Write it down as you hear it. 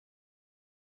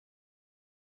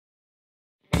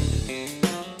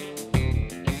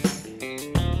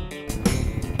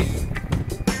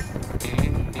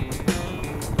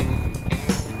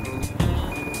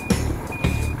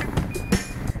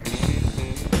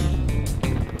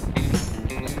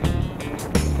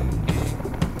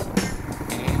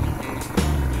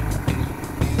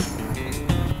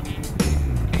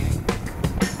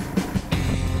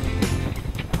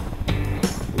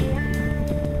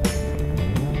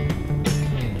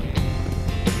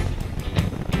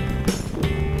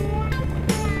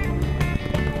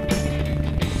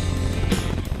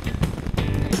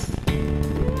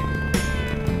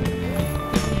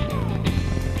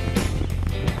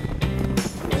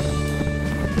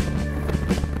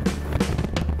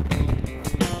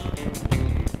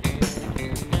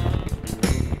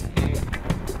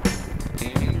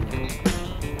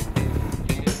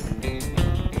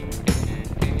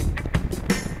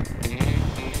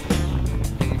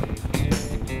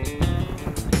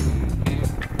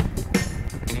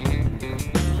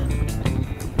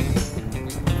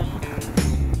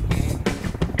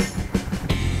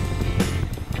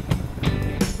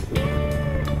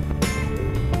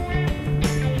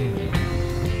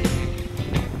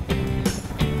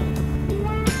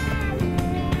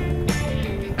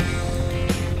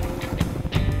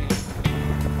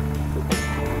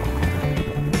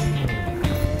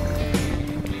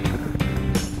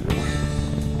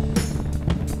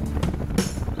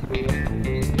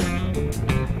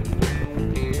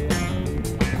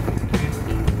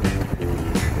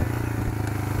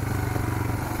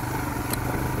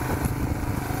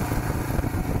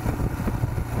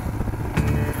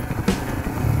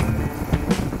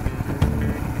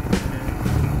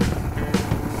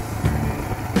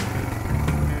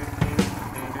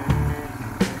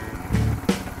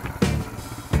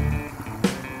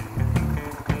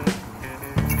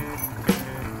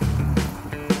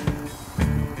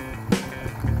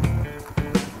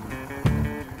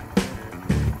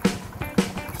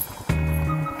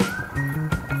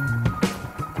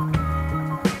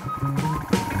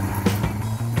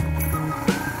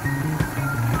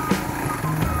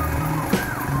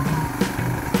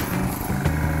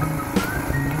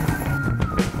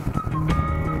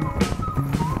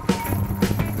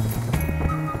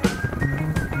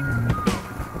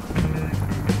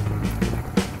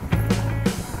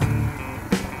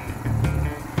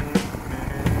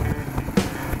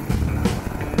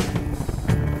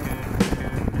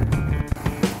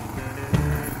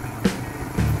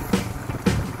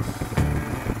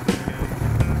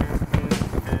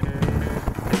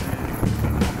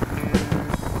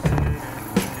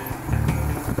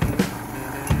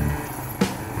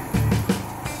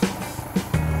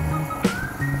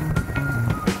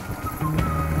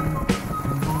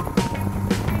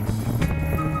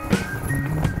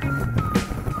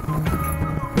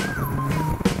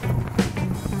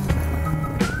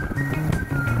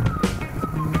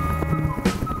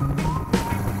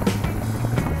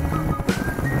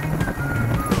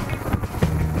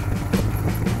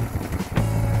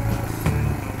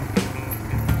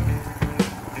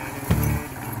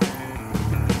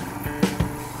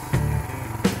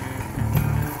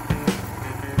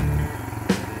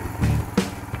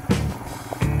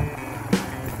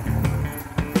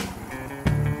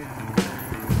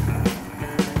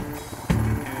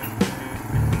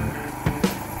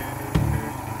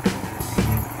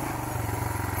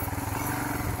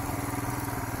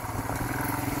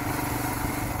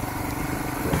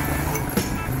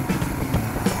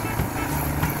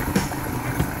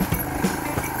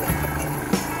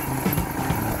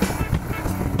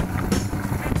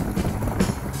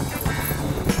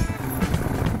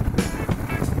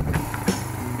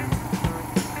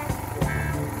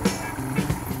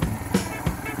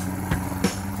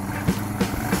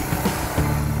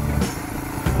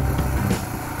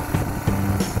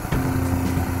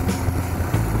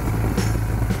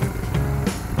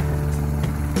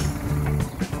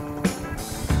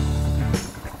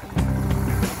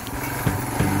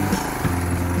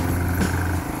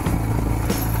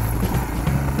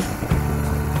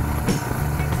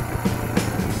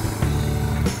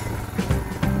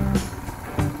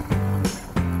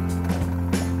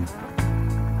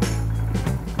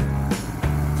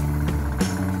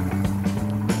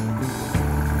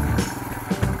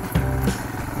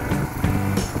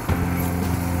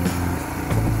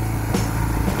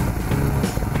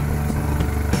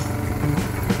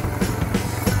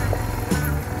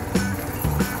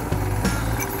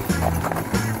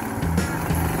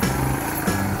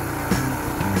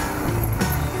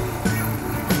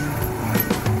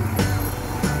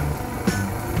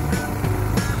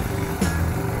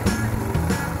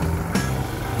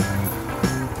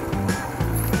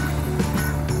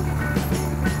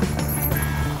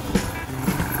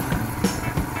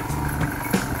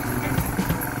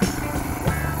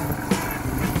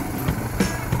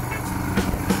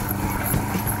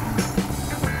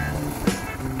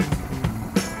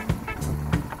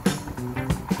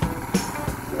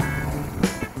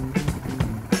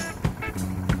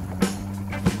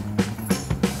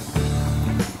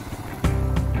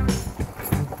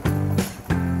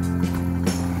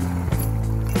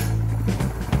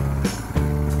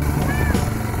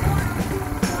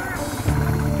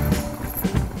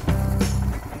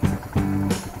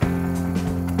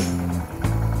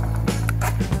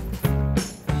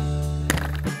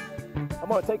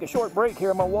going to take a short break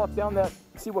here. I'm going to walk down that,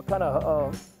 see what kind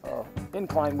of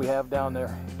incline we have down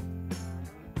there.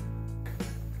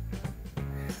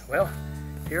 Well,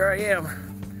 here I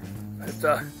am. It's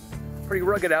pretty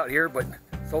rugged out here, but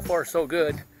so far so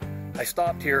good. I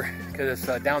stopped here because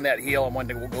it's down that hill. I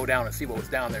wanted to go down and see what was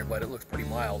down there, but it looks pretty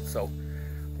mild. So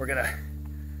we're going to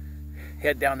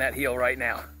head down that hill right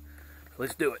now.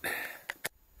 Let's do it.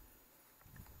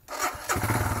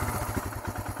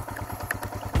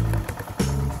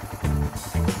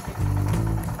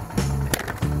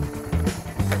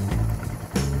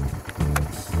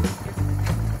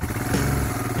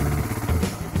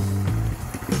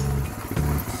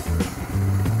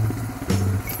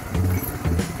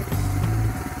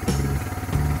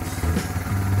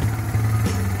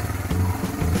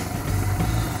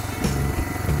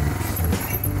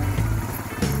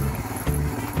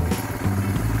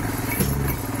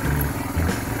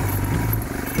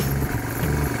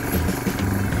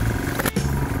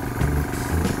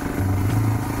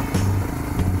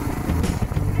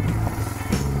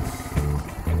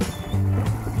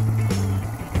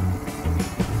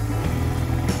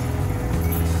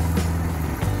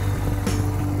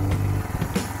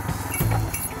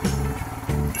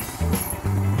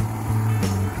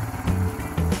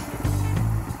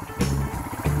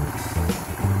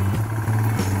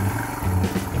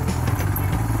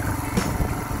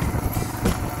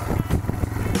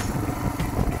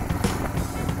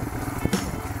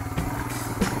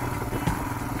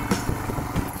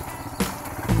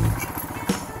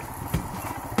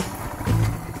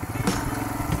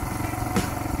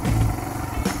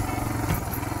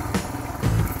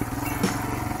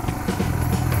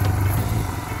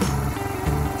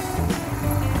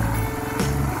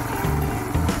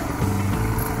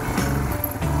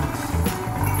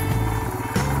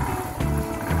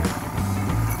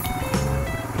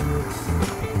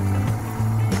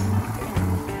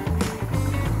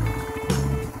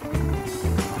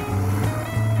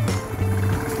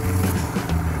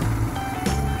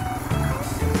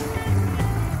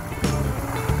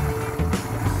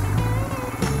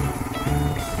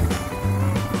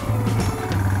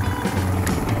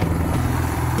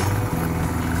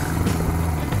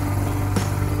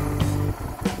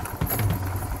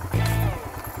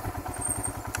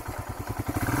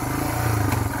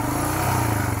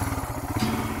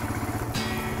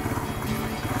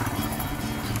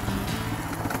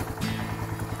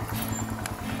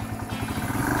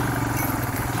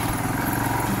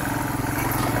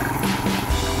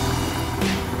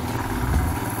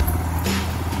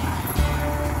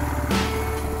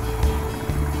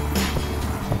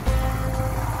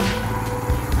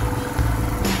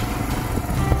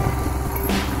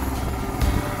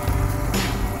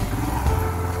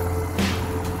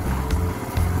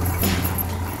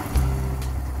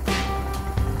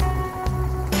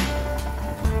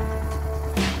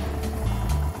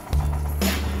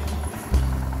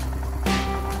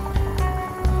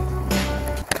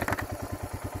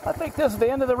 I think this is the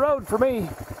end of the road for me.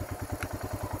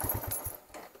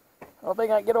 I don't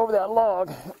think I can get over that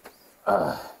log.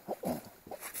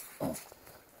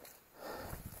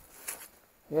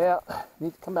 Yeah,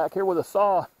 need to come back here with a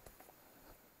saw.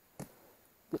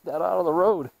 Get that out of the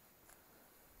road.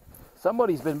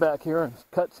 Somebody's been back here and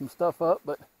cut some stuff up,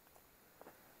 but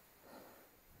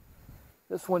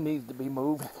this one needs to be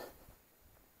moved.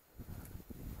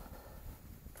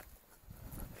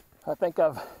 I think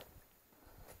I've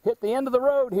hit the end of the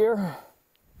road here.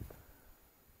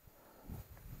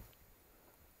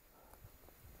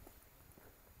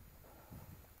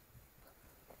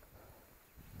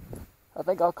 I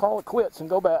think I'll call it quits and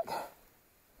go back.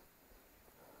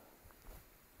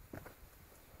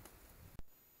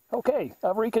 Okay,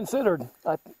 I've reconsidered.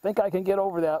 I think I can get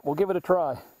over that. We'll give it a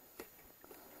try.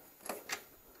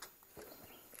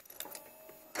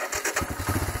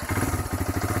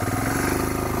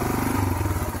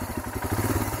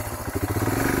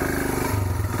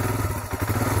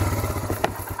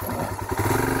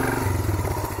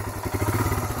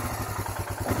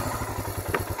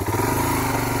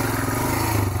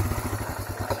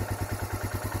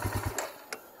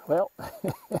 Well,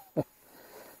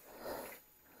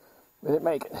 we didn't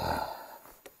make it.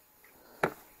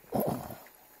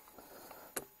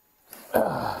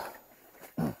 Fuck.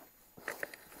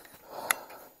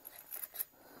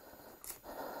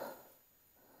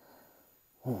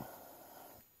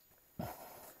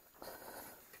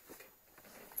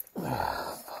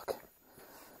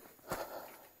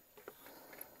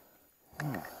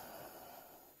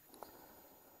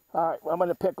 All right, well, I'm in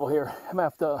a pickle here. I'm gonna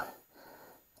have to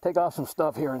take off some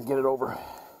stuff here and get it over.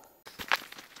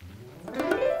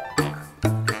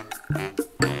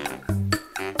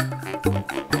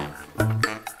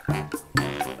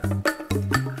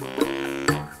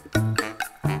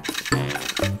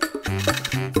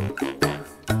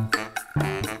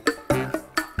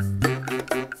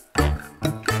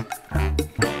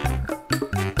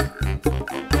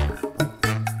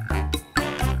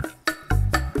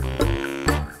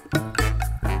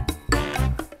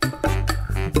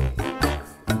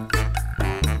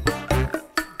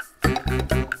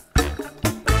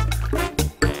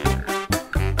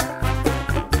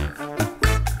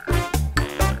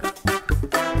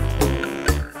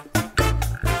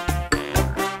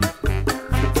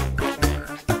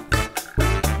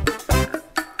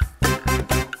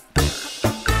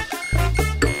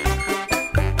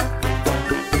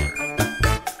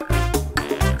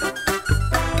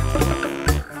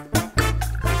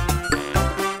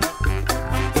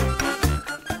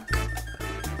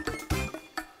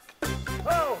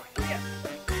 shit.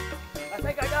 I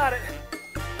think I got it.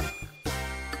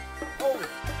 Holy.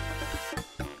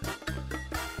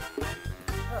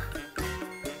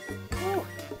 Whew.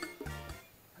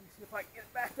 Let me see if I can get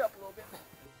it backed up a little bit.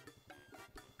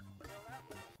 Well,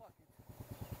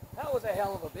 that was a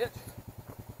hell of a bitch.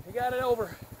 We got it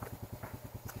over.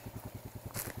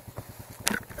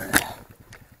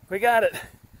 We got it.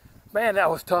 Man, that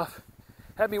was tough.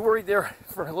 Had me worried there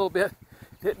for a little bit.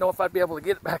 Didn't know if I'd be able to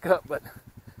get it back up, but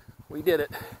we did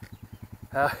it.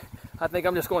 I think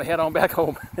I'm just going to head on back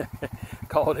home.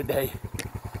 Call it a day.